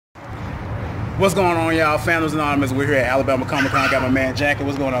What's going on, y'all? Founders Anonymous. We're here at Alabama Comic Con. Got my man Jackie.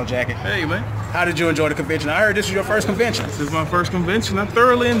 What's going on, Jackie? Hey, man. How did you enjoy the convention? I heard this was your first convention. This is my first convention. I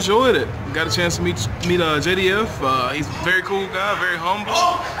thoroughly enjoyed it. Got a chance to meet JDF. He's a very cool guy, very humble.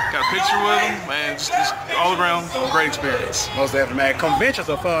 Got a picture with him, man. Just all around great experience. Most definitely, man. Conventions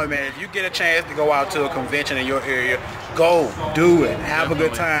are fun, man. If you get a chance to go out to a convention in your area, go do it. Have a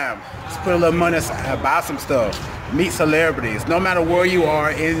good time. Just put a little money aside, buy some stuff. Meet celebrities. No matter where you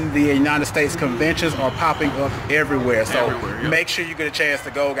are in the United States, conventions are popping up everywhere. So make sure you get a chance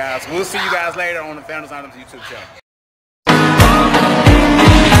to go, guys. We'll see you guys later on the Founders Anonymous YouTube channel.